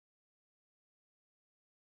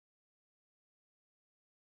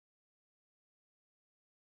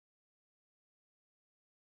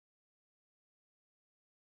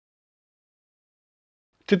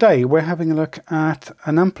Today we're having a look at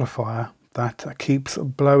an amplifier that keeps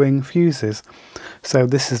blowing fuses. So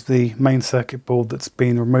this is the main circuit board that's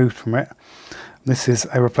been removed from it. This is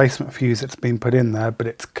a replacement fuse that's been put in there, but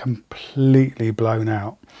it's completely blown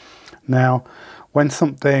out. Now, when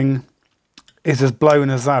something is as blown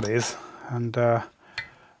as that is, and I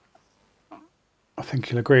think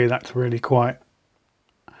you'll agree that's really quite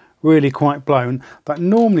blown, that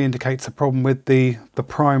normally indicates a problem with the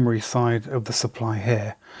primary side of the supply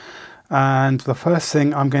here. And the first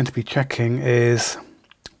thing I'm going to be checking is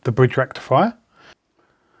the bridge rectifier.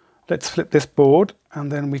 Let's flip this board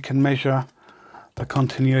and then we can measure the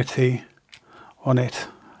continuity on it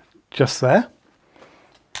just there.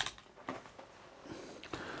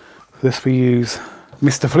 For this we use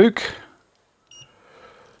Mr. Fluke.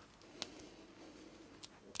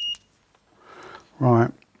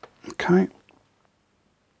 Right, okay,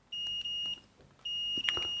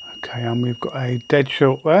 and we've got a dead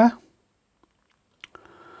short there.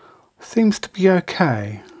 Seems to be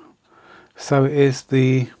okay. So it is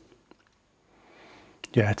the,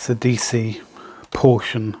 it's the DC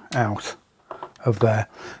portion out of there.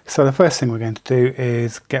 So the first thing we're going to do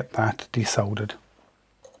is get that desoldered.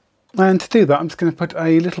 And to do that, I'm just going to put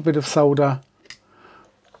a little bit of solder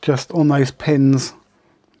just on those pins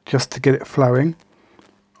just to get it flowing.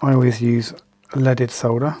 I always use leaded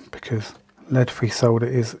solder because lead-free solder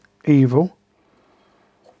is evil.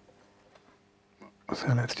 So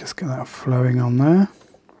let's just get that flowing on there.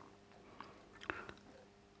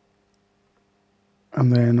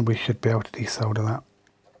 And then we should be able to desolder that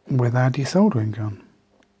with our desoldering gun.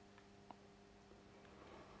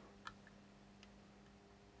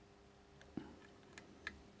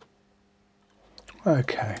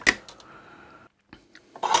 Okay.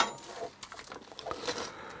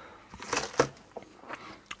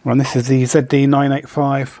 Well, this is the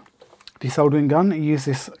ZD985 desoldering gun. I use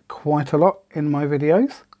this quite a lot in my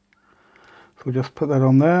videos. So we'll just put that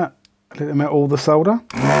on there, let it melt all the solder.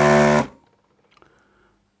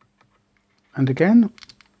 And again,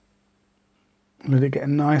 let it get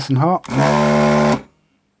nice and hot.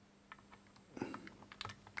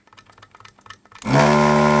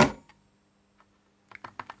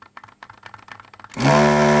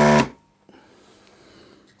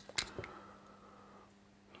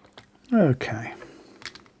 Okay.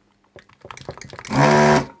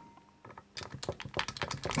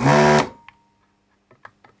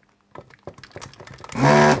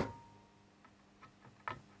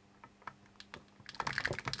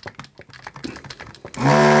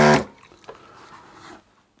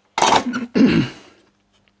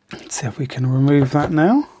 Let's see if we can remove that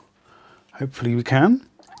now. Hopefully we can.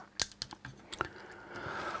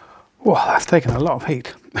 Whoa, that's taken a lot of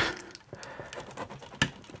heat.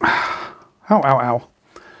 Ow, ow, ow.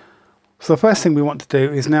 So the first thing we want to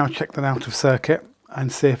do is now check that out of circuit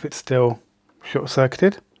and see if it's still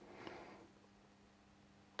short-circuited.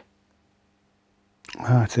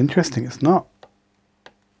 It's interesting, it's not.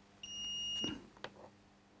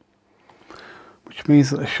 Which means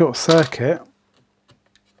that the short circuit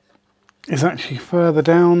is actually further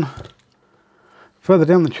down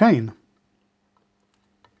the chain.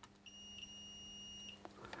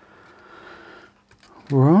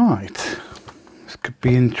 Right, this could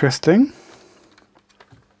be interesting.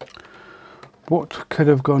 What could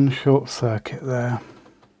have gone short circuit there?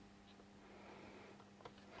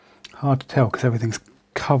 Hard to tell because everything's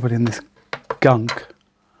covered in this gunk,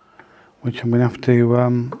 which I'm going to have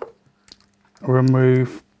to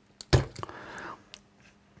remove.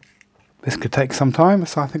 This could take some time,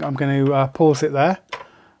 so I think I'm going to pause it there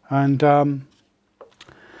and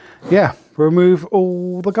yeah, remove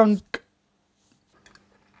all the gunk.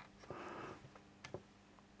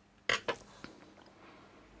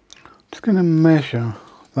 Just going to measure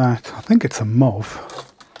that. I think it's a MOV.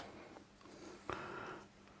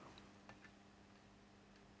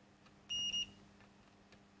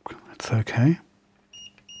 That's okay.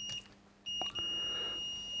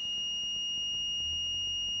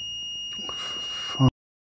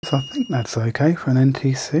 So I think that's okay for an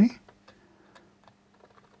NTC.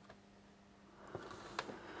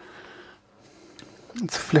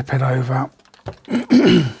 Let's flip it over.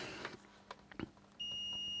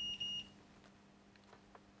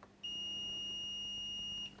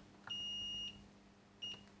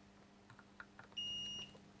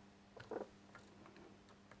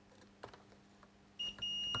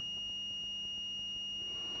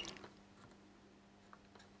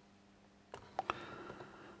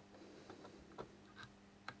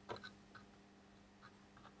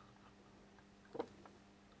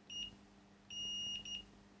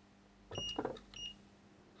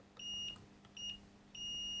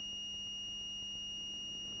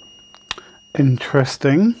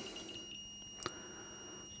 Interesting.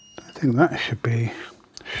 I think that should be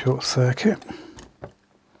short circuit.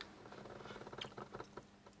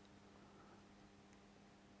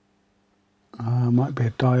 Might be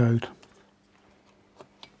a diode.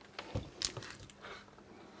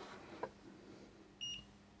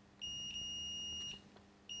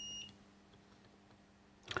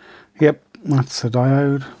 Yep, that's a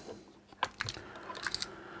diode.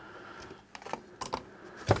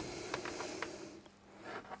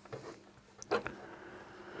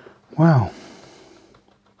 Wow.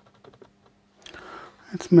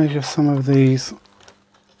 Let's measure some of these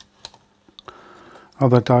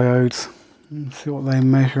other diodes and see what they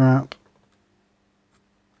measure at.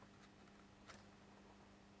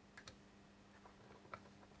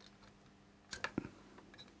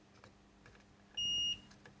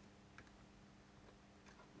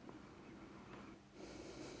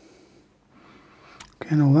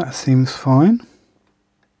 Again, all that seems fine.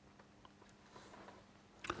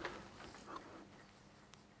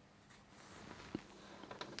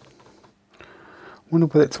 I wonder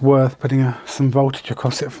whether it's worth putting some voltage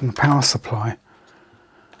across it from the power supply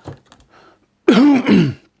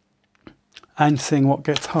and seeing what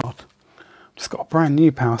gets hot. I've just got a brand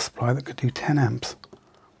new power supply that could do 10 amps.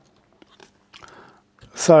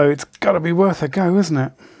 So it's got to be worth a go, isn't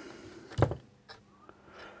it?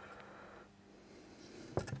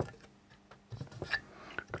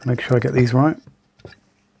 Make sure I get these right.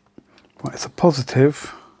 Right, so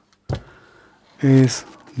positive is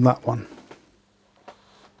that one.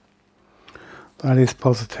 That is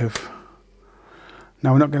positive.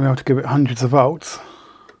 Now we're not going to be able to give it hundreds of volts,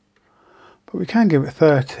 but we can give it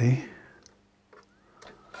 30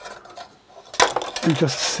 and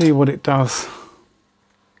just see what it does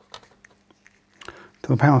to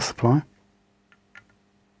the power supply.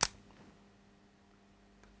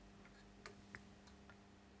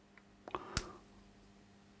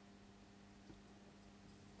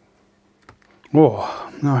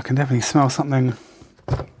 Oh, now I can definitely smell something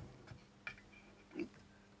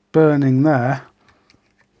burning there.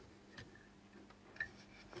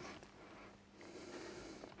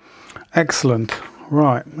 Excellent.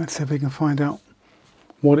 Right, let's see if we can find out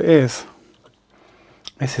what it is.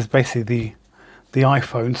 This is basically the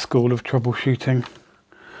iPhone school of troubleshooting.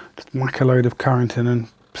 Just whack a load of current in and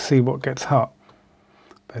see what gets hot.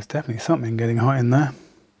 There's definitely something getting hot in there.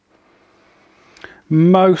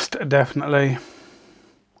 Most definitely.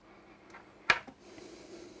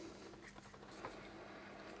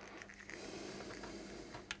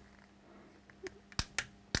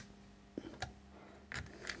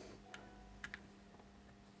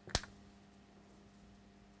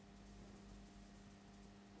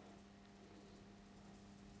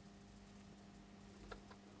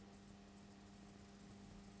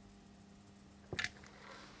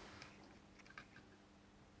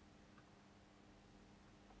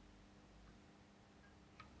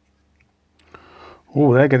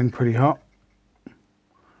 Oh, they're getting pretty hot.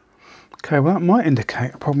 Okay, well that might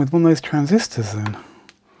indicate a problem with one of those transistors then.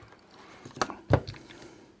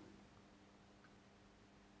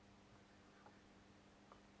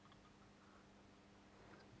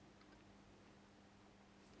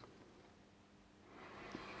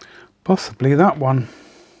 Possibly that one.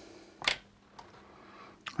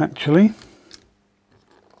 Actually.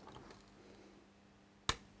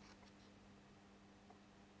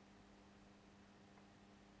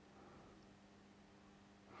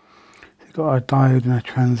 Got a diode and a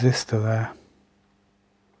transistor there.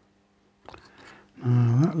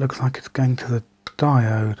 That looks like it's going to the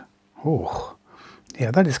diode. Oh,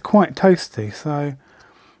 yeah, that is quite toasty, so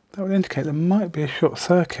that would indicate there might be a short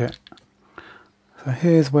circuit. So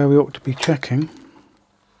here's where we ought to be checking.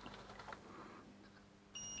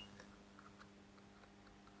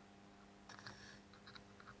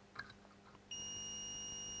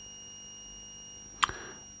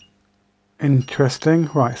 Interesting.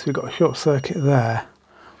 Right, so we've got a short circuit there.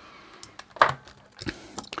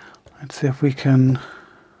 Let's see if we can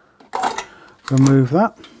remove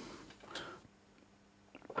that.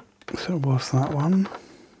 So what's that one?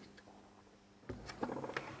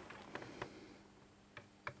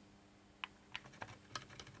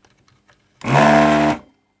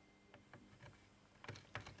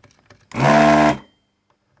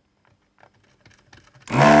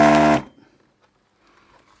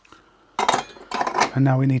 And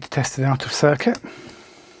now we need to test it out of circuit.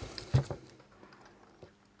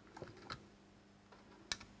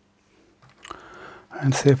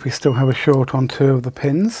 And see if we still have a short on two of the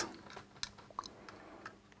pins.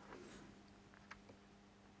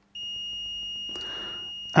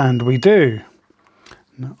 And we do.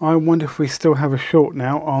 Now, I wonder if we still have a short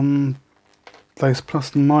now on those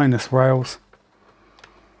plus and minus rails.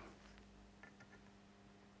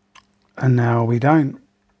 And now we don't.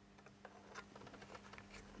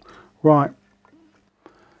 Right.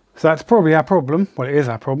 So that's probably our problem. Well, it is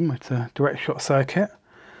our problem. It's a direct short circuit.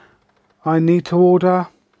 I need to order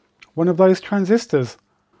one of those transistors.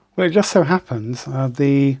 Well, it just so happens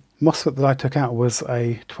the MOSFET that I took out was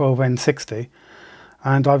a 12N60,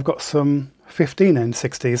 and I've got some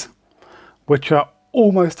 15N60s, which are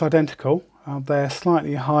almost identical. They're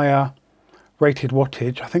slightly higher rated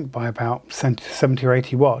wattage, I think by about 70 or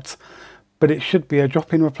 80 watts, but it should be a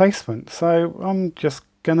drop-in replacement. So I'm just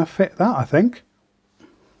going to fit that, I think.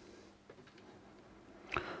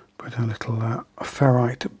 Put a little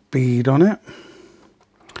ferrite bead on it.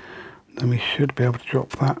 Then we should be able to drop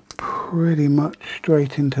that pretty much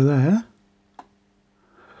straight into there.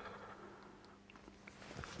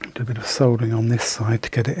 Do a bit of soldering on this side to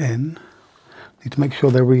get it in. Need to make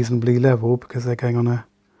sure they're reasonably level because they're going on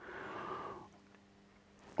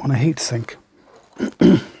a heat sink.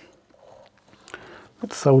 Let's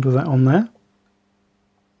solder that on there.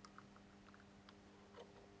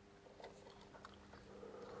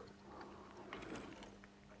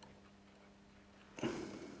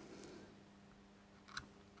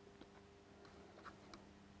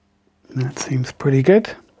 That seems pretty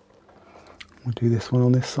good. We'll do this one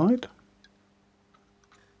on this side.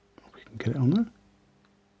 If we can get it on there.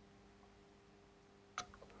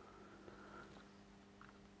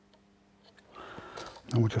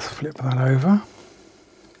 And we'll just flip that over.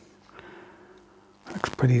 Looks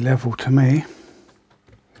pretty level to me.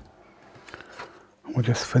 We'll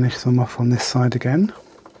just finish them off on this side again.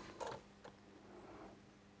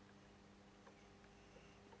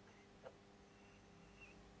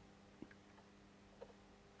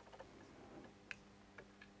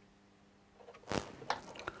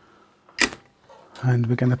 And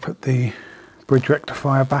we're going to put the bridge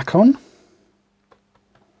rectifier back on.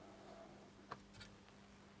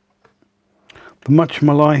 The much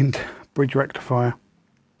maligned bridge rectifier.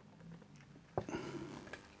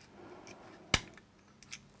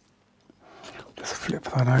 Just flip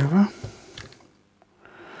that over.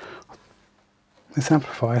 This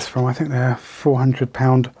amplifier is from, I think they're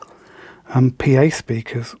 £400 PA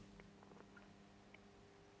speakers.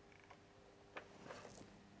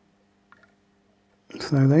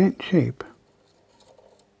 So they ain't cheap.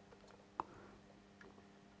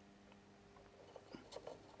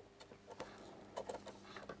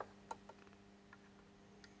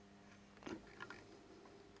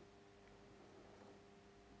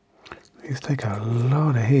 These take a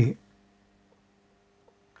lot of heat.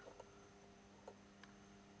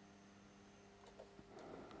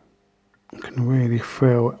 You can really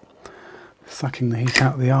feel it sucking the heat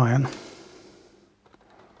out of the iron.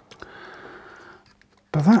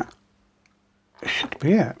 But that should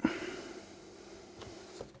be it.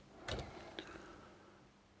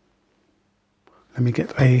 Let me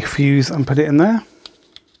get a fuse and put it in there.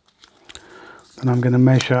 Then I'm going to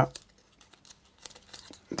measure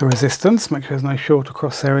the resistance, make sure there's no short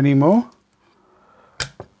across there anymore.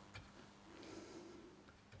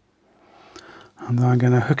 And then I'm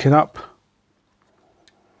going to hook it up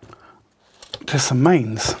to some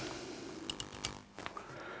mains.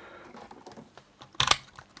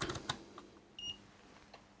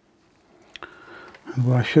 And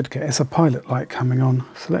what I should get is a pilot light coming on.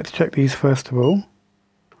 So let's check these first of all.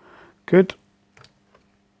 Good.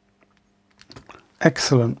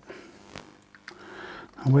 Excellent.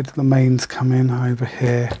 And where do the mains come in? Over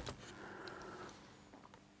here.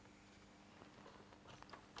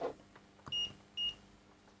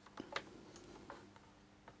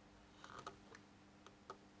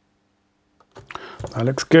 That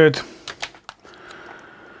looks good.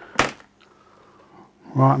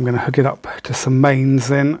 Right, I'm going to hook it up to some mains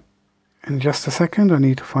then in just a second. I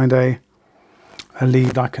need to find a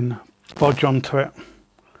lead I can bodge onto it.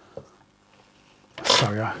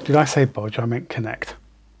 Sorry, did I say bodge? I meant connect.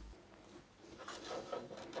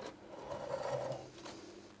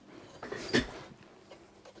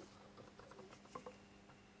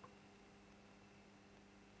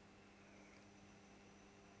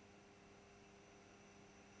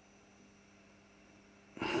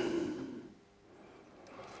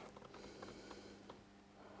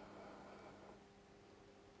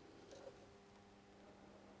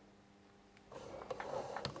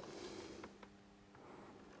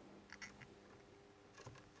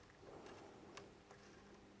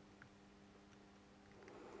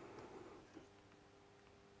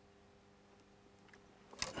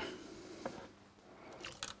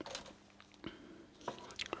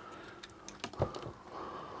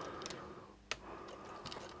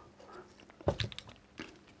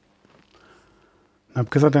 Now,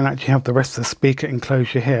 because I don't actually have the rest of the speaker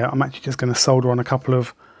enclosure here, I'm actually just going to solder on a couple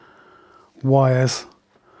of wires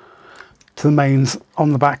to the mains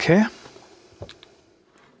on the back here.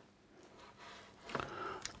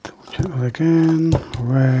 Double check that again,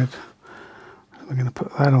 red. We're going to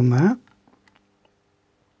put that on there.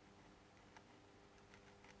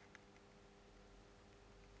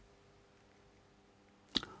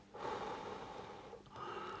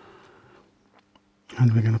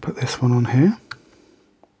 And we're going to put this one on here.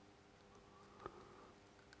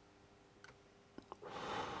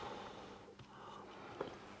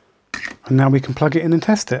 And now we can plug it in and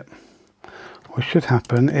test it. What should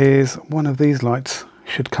happen is one of these lights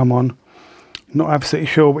should come on. Not absolutely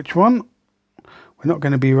sure which one. We're not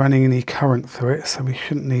going to be running any current through it, so we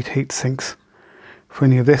shouldn't need heat sinks for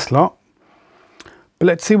any of this lot. But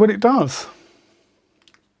let's see what it does.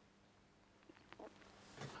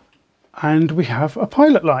 And we have a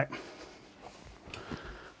pilot light.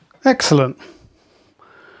 Excellent.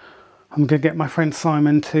 I'm going to get my friend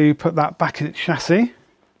Simon to put that back in its chassis.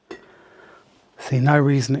 See no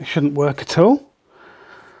reason it shouldn't work at all.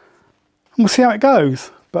 And we'll see how it goes.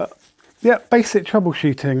 But yeah, basic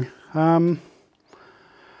troubleshooting. I've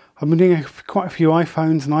been doing quite a few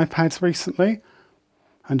iPhones and iPads recently.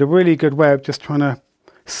 And a really good way of just trying to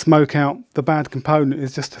smoke out the bad component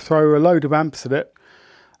is just to throw a load of amps at it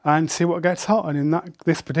and see what gets hot. And in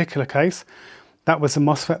this particular case, that was a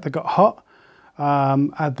MOSFET that got hot.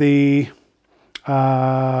 The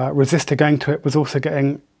resistor going to it was also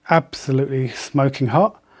getting absolutely smoking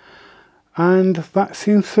hot. And that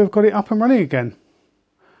seems to have got it up and running again.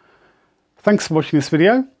 Thanks for watching this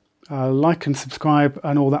video. Like and subscribe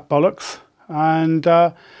and all that bollocks. And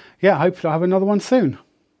yeah, hopefully I'll have another one soon.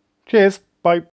 Cheers. Bye.